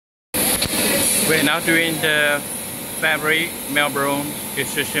We're now doing the fabric Melbourne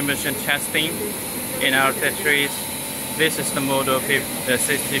extrusion machine testing in our factories. This is the model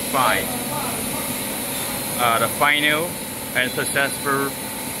 65. The final and successful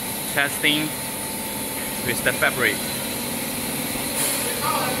testing with the fabric.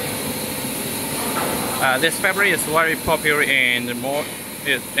 This fabric is very popular and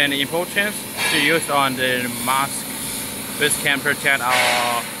important to use on the mask, which can protect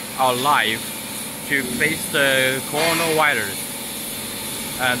our life to face the coronavirus.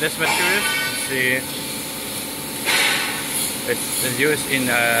 This material is used in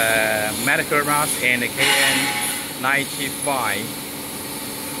medical mask and KN95.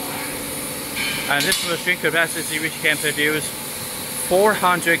 And this machine capacity which can produce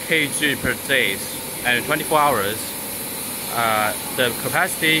 400 kg per day and 24 hours. The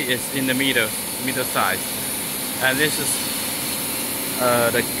capacity is in the middle size, and this is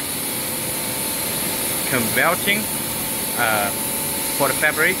the converting for the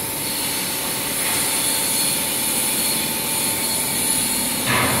fabric.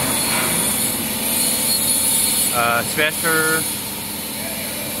 Special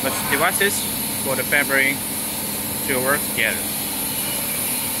devices for the fabric to work together.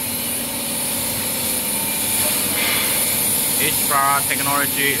 Each part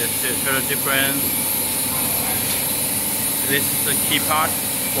technology is totally different. This is the key part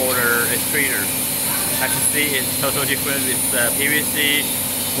for the extruder. As you see, it's totally different with the PVC,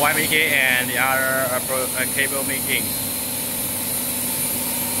 wire making, and the other cable making.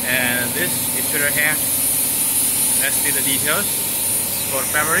 And this extruder here, let's see the details for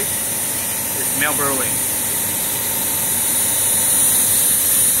the fabric. It's Melbourne.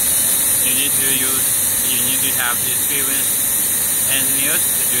 You need to have the experience engineers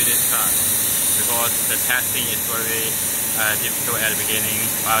to do this task, because the testing is very difficult at the beginning,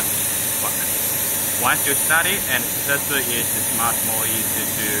 but once you study and successfully, it is much more easy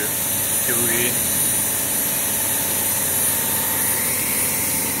to do it.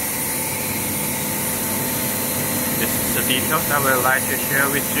 This is the details I would like to share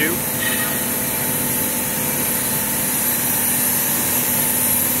with you.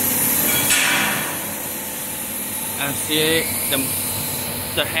 And see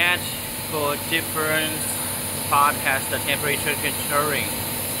the head for different part has the temperature controlling.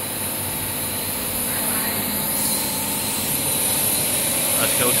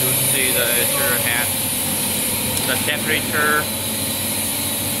 Let's go to see the extruder head. The temperature,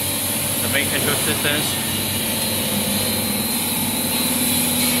 the main control systems.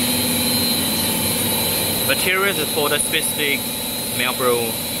 Materials is for the specific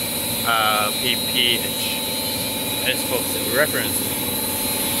Melbourne PPH. It's for reference.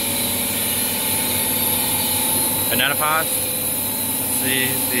 Another part, see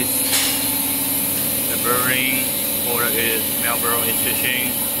this, the bearing for is Melbourne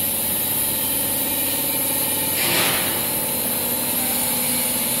extrusion.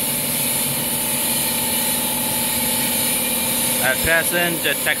 At present,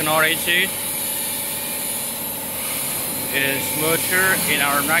 the technology is mature in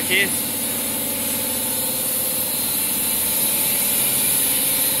our markets.